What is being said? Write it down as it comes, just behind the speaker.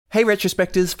Hey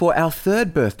Retrospectors, for our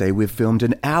third birthday we've filmed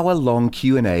an hour-long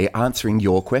Q&A answering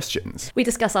your questions. We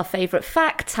discuss our favourite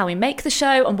facts, how we make the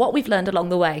show, and what we've learned along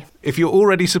the way. If you're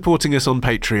already supporting us on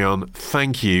Patreon,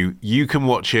 thank you. You can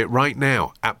watch it right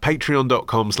now at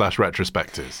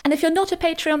patreon.com/retrospectors. And if you're not a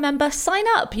Patreon member, sign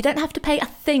up. You don't have to pay a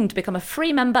thing to become a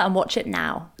free member and watch it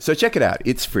now. So check it out,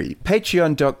 it's free.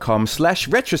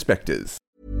 patreon.com/retrospectors.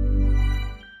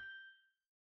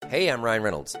 Hey, I'm Ryan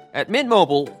Reynolds. At Mint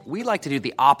Mobile, we like to do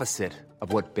the opposite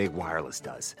of what Big Wireless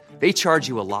does. They charge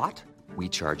you a lot, we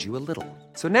charge you a little.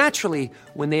 So naturally,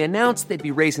 when they announced they'd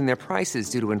be raising their prices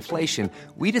due to inflation,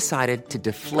 we decided to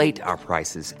deflate our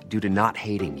prices due to not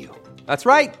hating you. That's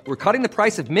right. We're cutting the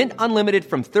price of Mint Unlimited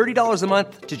from $30 a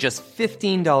month to just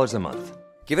 $15 a month.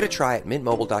 Give it a try at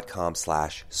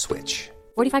mintmobile.com/switch.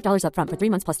 $45 up front for 3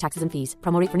 months plus taxes and fees.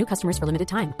 Promo rate for new customers for limited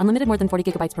time. Unlimited more than 40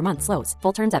 gigabytes per month. Slows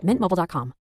full terms at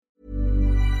mintmobile.com.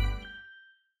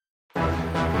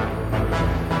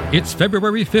 It's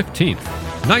February 15th,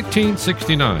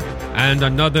 1969, and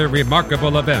another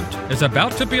remarkable event is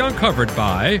about to be uncovered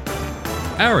by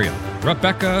Ariel,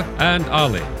 Rebecca, and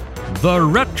Ali, the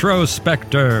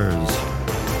Retrospectors.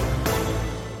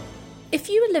 If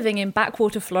you were living in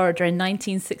backwater Florida in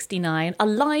 1969, a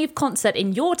live concert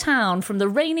in your town from the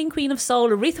reigning Queen of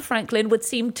Soul, Aretha Franklin, would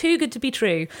seem too good to be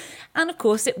true. And of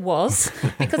course it was,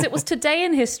 because it was today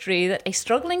in history that a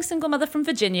struggling single mother from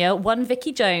Virginia, one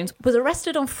Vicky Jones, was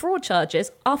arrested on fraud charges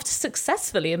after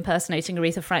successfully impersonating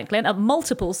Aretha Franklin at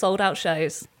multiple sold-out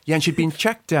shows. Yeah, and she'd been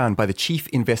tracked down by the chief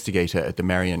investigator at the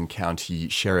Marion County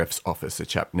Sheriff's Office, a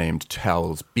chap named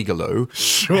Towles Bigelow.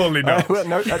 Surely not. Well,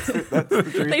 no, that's the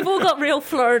truth. They've all got real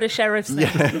Florida sheriff's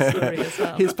names in the story as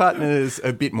well. His partner's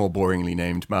a bit more boringly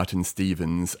named Martin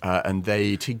Stevens, and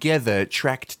they together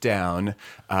tracked down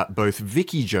both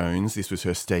Vicky Jones, this was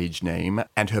her stage name,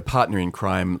 and her partner in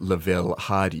crime, Lavelle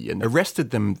Hardy, and arrested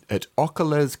them at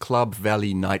Ocala's Club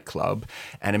Valley nightclub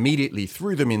and immediately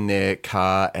threw them in their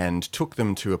car and took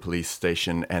them to a police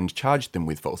station and charged them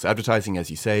with false advertising. As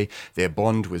you say, their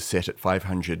bond was set at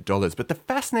 $500. But the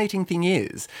fascinating thing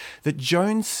is that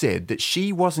Jones said that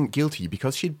she wasn't guilty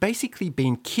because she'd basically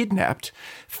been kidnapped,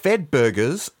 fed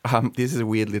burgers, this is a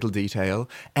weird little detail,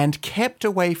 and kept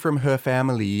away from her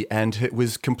family and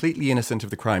was completely innocent of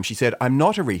the crime. She said, "I'm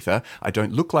not Aretha, I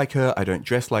don't look like her, I don't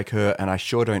dress like her, and I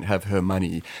sure don't have her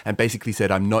money," and basically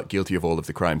said, "I'm not guilty of all of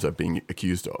the crimes I've been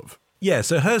accused of." Yeah,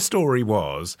 so her story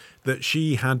was that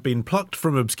she had been plucked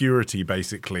from obscurity,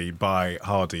 basically, by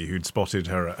Hardy, who'd spotted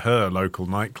her at her local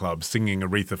nightclub singing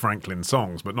Aretha Franklin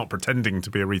songs, but not pretending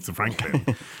to be Aretha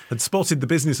Franklin, had spotted the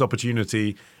business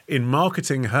opportunity in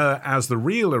marketing her as the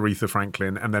real Aretha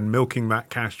Franklin and then milking that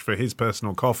cash for his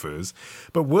personal coffers.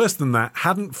 But worse than that,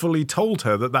 hadn't fully told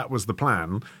her that that was the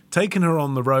plan, taken her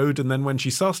on the road, and then when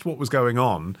she sussed what was going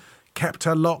on, kept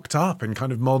her locked up in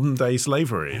kind of modern-day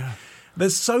slavery. Yeah.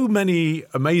 There's so many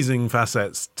amazing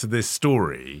facets to this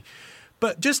story.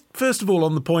 But just first of all,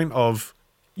 on the point of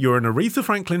you're an Aretha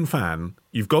Franklin fan,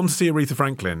 you've gone to see Aretha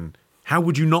Franklin, how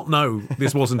would you not know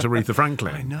this wasn't Aretha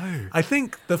Franklin? I know. I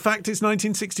think the fact it's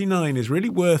 1969 is really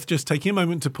worth just taking a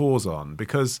moment to pause on,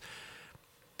 because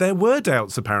there were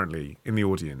doubts apparently in the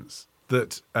audience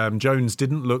that Jones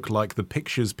didn't look like the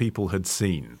pictures people had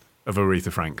seen of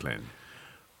Aretha Franklin.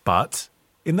 But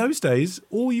in those days,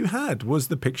 all you had was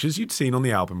the pictures you'd seen on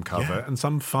the album cover and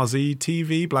some fuzzy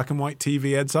TV, black and white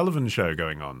TV Ed Sullivan show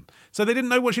going on. So they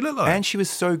didn't know what she looked like. And she was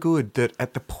so good that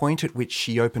at the point at which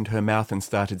she opened her mouth and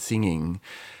started singing,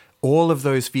 all of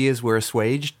those fears were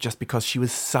assuaged just because she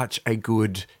was such a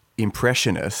good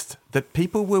impressionist that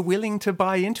people were willing to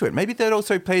buy into it. Maybe they'd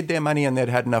also paid their money and they'd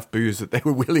had enough booze that they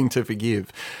were willing to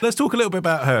forgive. Let's talk a little bit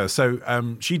about her. So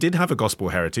she did have a gospel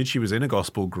heritage. She was in a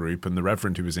gospel group, and the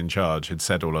reverend who was in charge had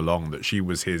said all along that she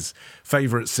was his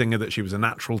favourite singer, that she was a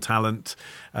natural talent.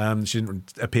 She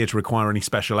didn't appear to require any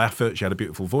special effort. She had a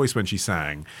beautiful voice when she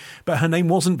sang. But her name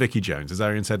wasn't Vicky Jones. As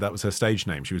Arian said, that was her stage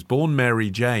name. She was born Mary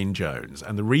Jane Jones.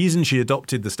 And the reason she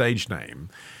adopted the stage name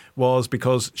was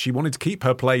because she wanted to keep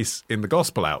her place in the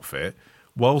gospel outfit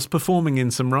whilst performing in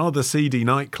some rather seedy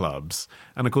nightclubs.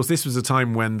 And of course, this was a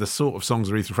time when the sort of songs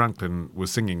Aretha Franklin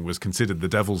was singing was considered the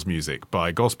devil's music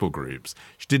by gospel groups.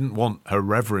 She didn't want her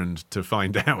reverend to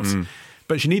find out.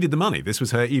 But she needed the money. This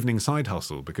was her evening side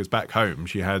hustle, because back home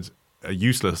she had a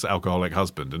useless alcoholic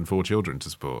husband and 4 children to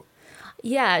support.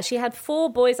 Yeah, she had 4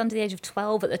 boys under the age of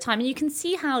 12 at the time. And you can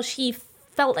see how she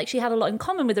felt like she had a lot in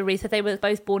common with Aretha. They were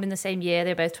both born in the same year.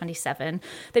 They were both 27.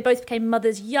 They both became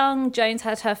mothers young. Jones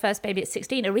had her first baby at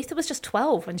 16. Aretha was just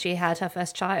 12 when she had her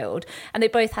first child. And they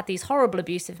both had these horrible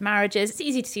abusive marriages. It's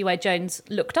easy to see why Jones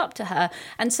looked up to her.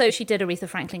 And so she did Aretha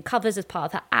Franklin covers as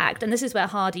part of her act. And this is where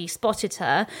Hardy spotted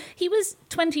her. He was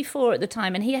 24 at the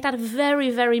time, and he had had a very,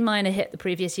 very minor hit the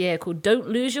previous year called Don't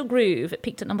Lose Your Groove. It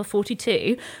peaked at number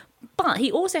 42. But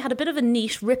he also had a bit of a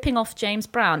niche ripping off James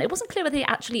Brown. It wasn't clear whether he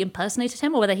actually impersonated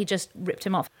him or whether he just ripped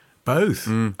him off. Both,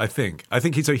 I think.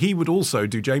 He would also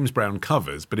do James Brown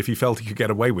covers, but if he felt he could get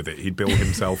away with it, he'd bill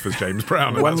himself as James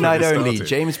Brown. One night only,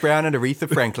 James Brown and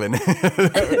Aretha Franklin.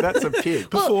 That's a pit.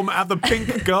 Perform at the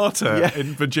Pink Garter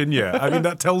in Virginia. I mean,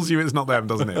 that tells you it's not them,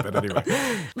 doesn't it? But anyway.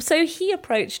 So he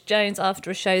approached Jones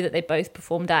after a show that they both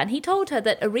performed at, and he told her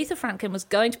that Aretha Franklin was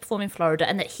going to perform in Florida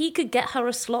and that he could get her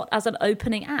a slot as an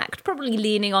opening act, probably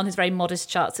leaning on his very modest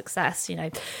chart success,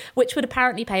 which would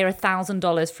apparently pay her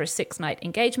 $1,000 for a 6-night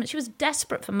engagement. She was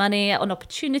desperate for money, an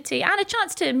opportunity, and a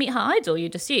chance to meet her idol,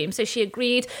 you'd assume. So she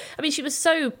agreed. I mean, she was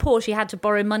so poor she had to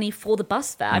borrow money for the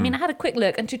bus fare. I mean, I had a quick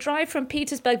look, and to drive from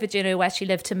Petersburg, Virginia, where she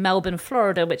lived, to Melbourne,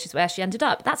 Florida, which is where she ended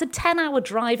up, that's a 10-hour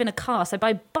drive in a car. So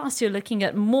by bus, you're looking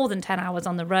at more than 10 hours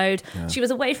on the road. Yeah. She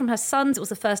was away from her sons. It was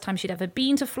the first time she'd ever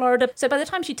been to Florida. So by the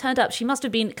time she turned up, she must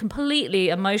have been completely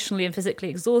emotionally and physically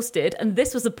exhausted. And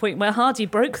this was the point where Hardy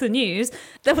broke the news.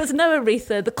 There was no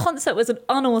Aretha. The concert was an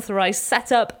unauthorized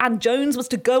setup, and Jones was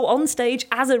to go on stage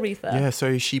as Aretha. Yeah,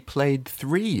 so she played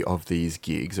 3 of these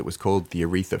gigs. It was called the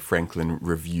Aretha Franklin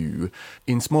Revue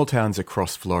in small towns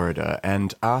across Florida.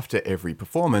 And after every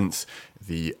performance,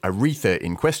 the Aretha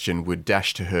in question would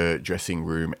dash to her dressing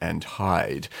room and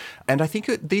hide. And I think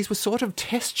these were sort of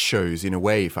test shows in a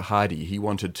way for Hardy. He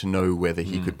wanted to know whether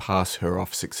he could pass her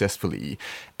off successfully.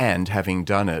 And having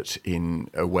done it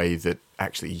in a way that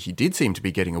actually he did seem to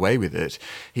be getting away with it,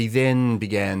 he then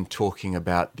began talking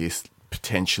about this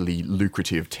potentially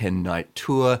lucrative 10-night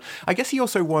tour. I guess he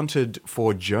also wanted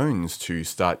for Jones to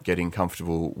start getting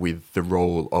comfortable with the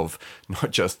role of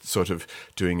not just sort of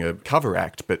doing a cover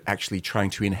act, but actually trying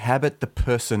to inhabit the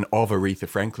person of Aretha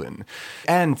Franklin.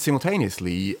 And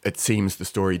simultaneously, it seems the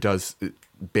story does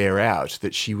bear out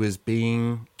that she was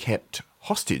being kept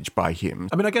hostage by him.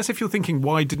 I mean, I guess if you're thinking,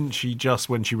 why didn't she just,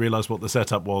 when she realised what the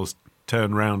setup was,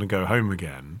 turn around and go home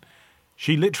again?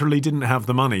 She literally didn't have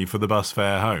the money for the bus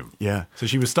fare home. Yeah. So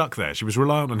she was stuck there. She was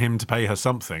reliant on him to pay her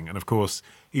something. And of course,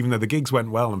 even though the gigs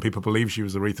went well and people believed she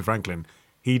was Aretha Franklin,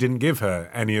 he didn't give her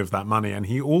any of that money. And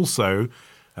he also,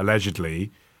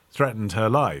 allegedly, threatened her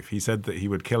life. He said that he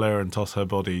would kill her and toss her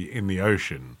body in the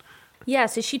ocean. Yeah,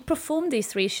 so she'd performed these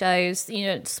 3 shows,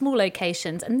 small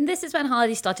locations. And this is when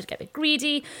Hardy started to get a bit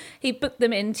greedy. He booked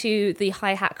them into the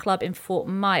Hi-Hat Club in Fort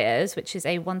Myers, which is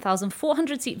a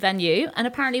 1,400-seat venue. And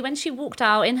apparently when she walked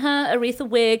out in her Aretha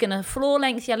wig and a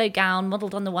floor-length yellow gown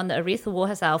modelled on the one that Aretha wore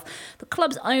herself, the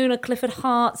club's owner, Clifford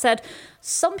Hart, said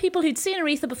some people who'd seen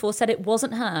Aretha before said it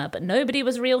wasn't her, but nobody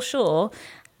was real sure.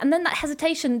 And then that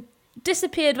hesitation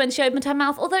disappeared when she opened her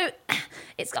mouth, although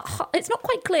it's not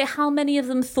quite clear how many of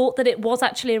them thought that it was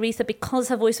actually Aretha because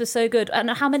her voice was so good, and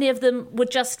how many of them were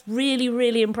just really,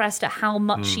 really impressed at how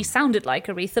much she sounded like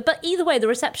Aretha. But either way, the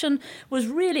reception was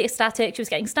really ecstatic. She was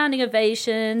getting standing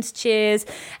ovations, cheers,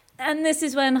 and this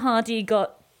is when Hardy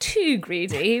got too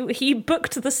greedy. He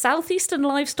booked the Southeastern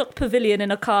Livestock Pavilion in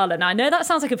Ocala. Now, I know that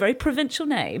sounds like a very provincial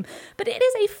name, but it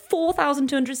is a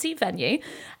 4,200-seat venue,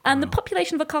 and the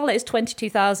population of Ocala is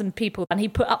 22,000 people, and he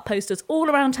put up posters all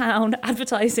around town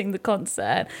advertising the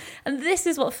concert. And this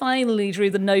is what finally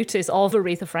drew the notice of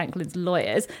Aretha Franklin's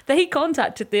lawyers. They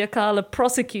contacted the Ocala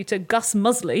prosecutor, Gus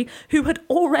Musley, who had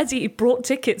already brought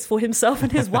tickets for himself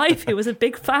and his wife, who was a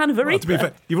big fan of Aretha. Well, to be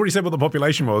fair, you've already said what the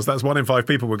population was. That's 1 in 5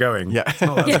 people were going. Yeah. It's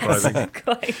not that surprising. Yes,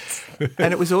 quite.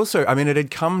 And it was also, it had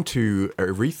come to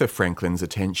Aretha Franklin's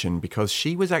attention because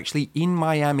she was actually in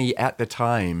Miami at the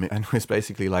time and was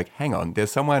basically like, hang on,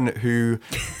 there's someone who,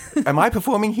 am I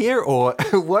performing here or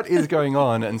what is going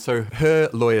on? And so her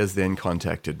lawyers then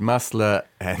contacted Musler,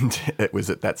 and it was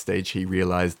at that stage he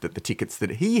realized that the tickets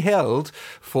that he held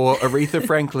for Aretha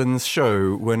Franklin's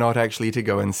show were not actually to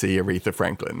go and see Aretha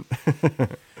Franklin.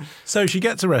 So she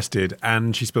gets arrested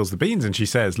and she spills the beans and she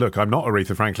says, look, I'm not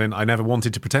Aretha Franklin. I never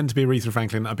wanted to pretend to be Aretha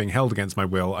Franklin. I'm being held against my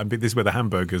will. This is where the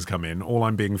hamburgers come in. All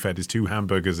I'm being fed is 2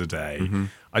 hamburgers a day.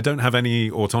 I don't have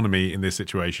any autonomy in this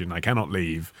situation. I cannot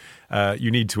leave.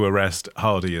 You need to arrest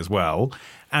Hardy as well.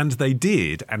 And they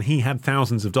did, and he had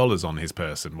thousands of dollars on his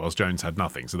person, whilst Jones had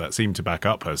nothing. So that seemed to back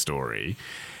up her story.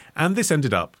 And this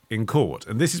ended up in court.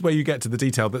 And this is where you get to the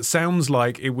detail that sounds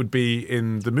like it would be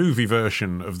in the movie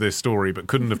version of this story, but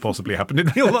couldn't have possibly happened in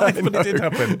real life, but it did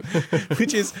happen.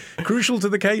 Which is crucial to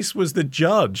the case was the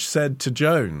judge said to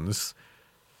Jones,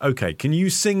 okay, can you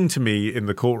sing to me in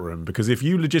the courtroom? Because if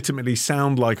you legitimately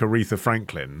sound like Aretha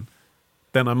Franklin,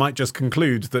 then I might just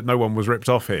conclude that no one was ripped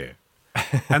off here.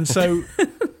 And so,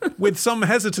 with some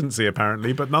hesitancy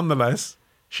apparently, but nonetheless,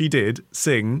 she did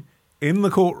sing in the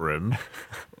courtroom.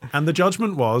 And the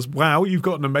judgment was, wow, you've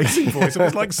got an amazing voice. It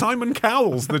was like Simon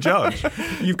Cowell's the judge.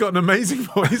 You've got an amazing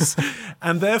voice.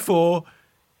 And therefore,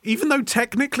 even though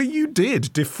technically you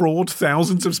did defraud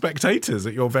thousands of spectators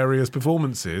at your various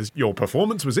performances, your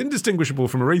performance was indistinguishable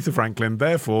from Aretha Franklin.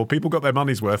 Therefore, people got their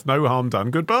money's worth. No harm done.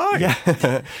 Goodbye.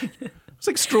 Yeah. It's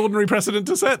an extraordinary precedent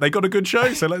to set. They got a good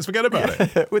show, so let's forget about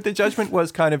it. Well, the judgment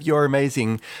was kind of, you're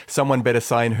amazing, someone better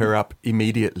sign her up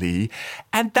immediately.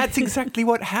 And that's exactly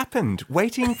what happened.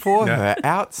 Waiting for her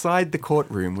outside the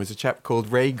courtroom was a chap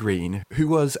called Ray Green, who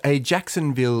was a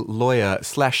Jacksonville lawyer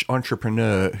 /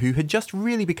 entrepreneur who had just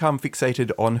really become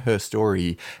fixated on her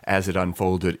story as it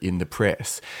unfolded in the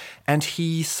press. And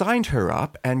he signed her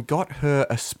up and got her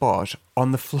a spot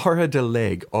on the Florida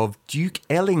leg of Duke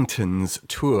Ellington's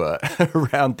tour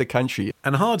around the country.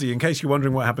 And Hardy, in case you're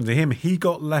wondering what happened to him, he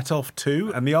got let off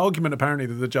too. And the argument apparently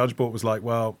that the judge brought was like,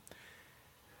 well,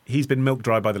 he's been milk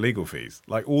dry by the legal fees.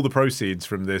 Like, all the proceeds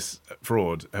from this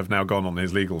fraud have now gone on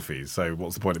his legal fees. So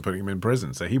what's the point of putting him in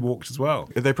prison? So he walked as well.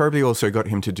 They probably also got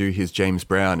him to do his James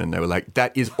Brown, and they were like,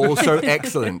 that is also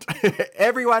excellent.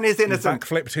 Everyone is innocent.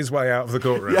 Backflipped his way out of the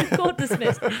courtroom. Court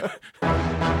dismissed.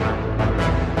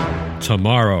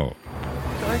 Tomorrow.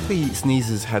 Likely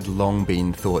sneezes had long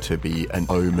been thought to be an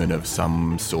omen of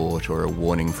some sort or a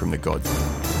warning from the gods.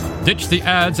 Ditch the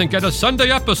ads and get a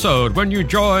Sunday episode when you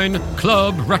join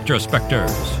Club Retrospectors.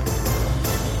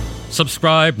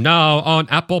 Subscribe now on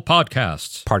Apple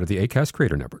Podcasts. Part of the Acast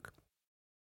Creator Network.